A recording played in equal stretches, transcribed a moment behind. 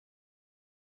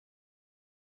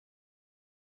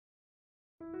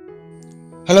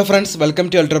Hello friends, welcome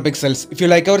to Ultra Pixels. If you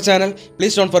like our channel,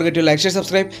 please don't forget to like, share,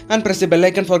 subscribe and press the bell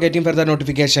icon for getting further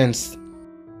notifications.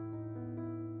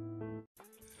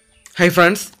 Hi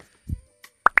friends,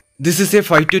 this is a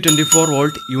 5 to 24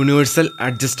 volt universal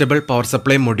adjustable power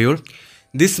supply module.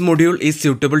 This module is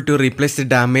suitable to replace the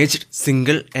damaged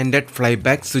single-ended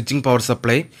flyback switching power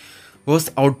supply whose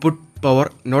output power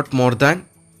not more than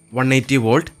 180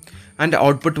 volt and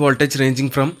output voltage ranging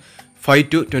from 5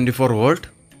 to 24 volt.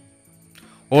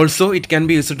 Also, it can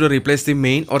be used to replace the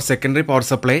main or secondary power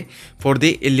supply for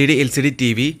the LED LCD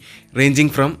TV ranging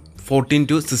from 14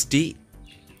 to 60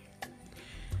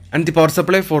 and the power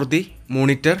supply for the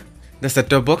monitor, the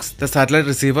set-top box, the satellite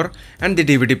receiver and the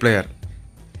DVD player.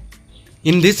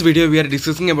 In this video, we are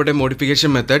discussing about a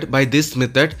modification method. By this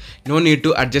method, no need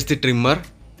to adjust the trimmer.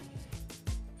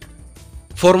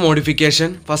 For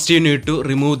modification, first you need to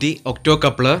remove the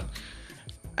octocoupler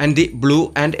and the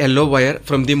blue and yellow wire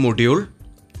from the module.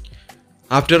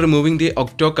 After removing the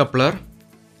octocoupler,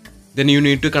 then you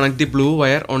need to connect the blue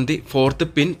wire on the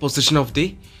 4th pin position of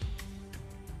the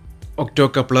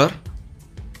octocoupler.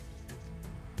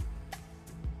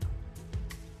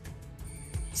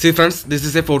 See friends, this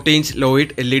is a 40-inch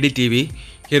low-heat LED TV.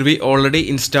 Here we already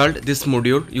installed this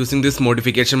module using this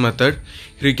modification method.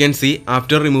 Here you can see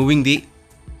after removing the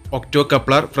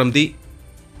octocoupler from the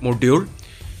module,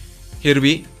 here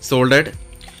we soldered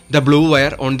the blue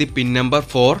wire on the pin number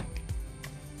 4.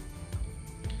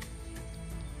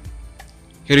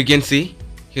 Here you can see,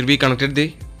 here we connected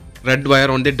the red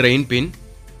wire on the drain pin.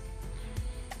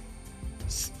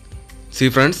 See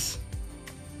friends,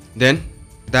 then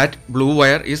that blue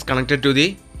wire is connected to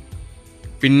the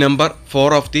pin number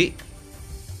 4 of the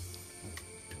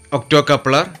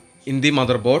octocoupler in the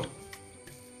motherboard.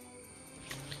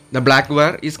 The black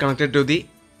wire is connected to the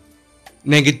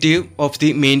negative of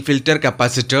the main filter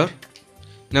capacitor.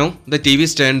 Now the TV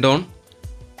is turned on.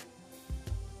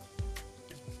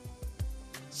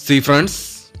 See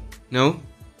friends, now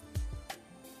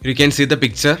you can see the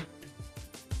picture.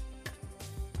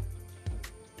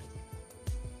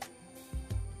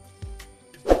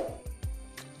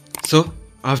 So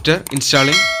after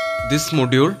installing this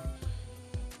module,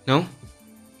 now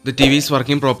the TV is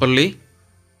working properly.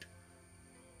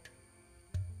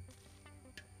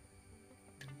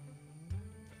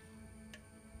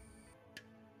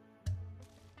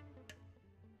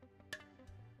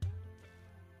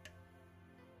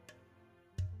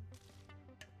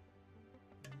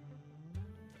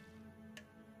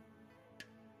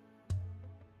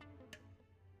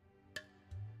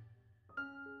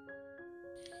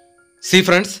 See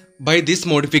friends, by this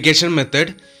modification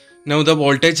method, now the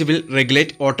voltage will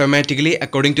regulate automatically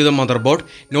according to the motherboard.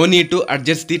 No need to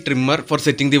adjust the trimmer for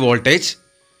setting the voltage.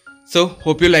 So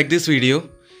hope you like this video.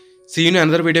 See you in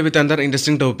another video with another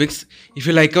interesting topics. If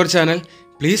you like our channel,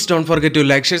 please don't forget to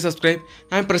like, share, subscribe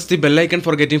and press the bell icon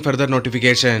for getting further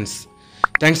notifications.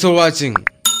 Thanks for watching.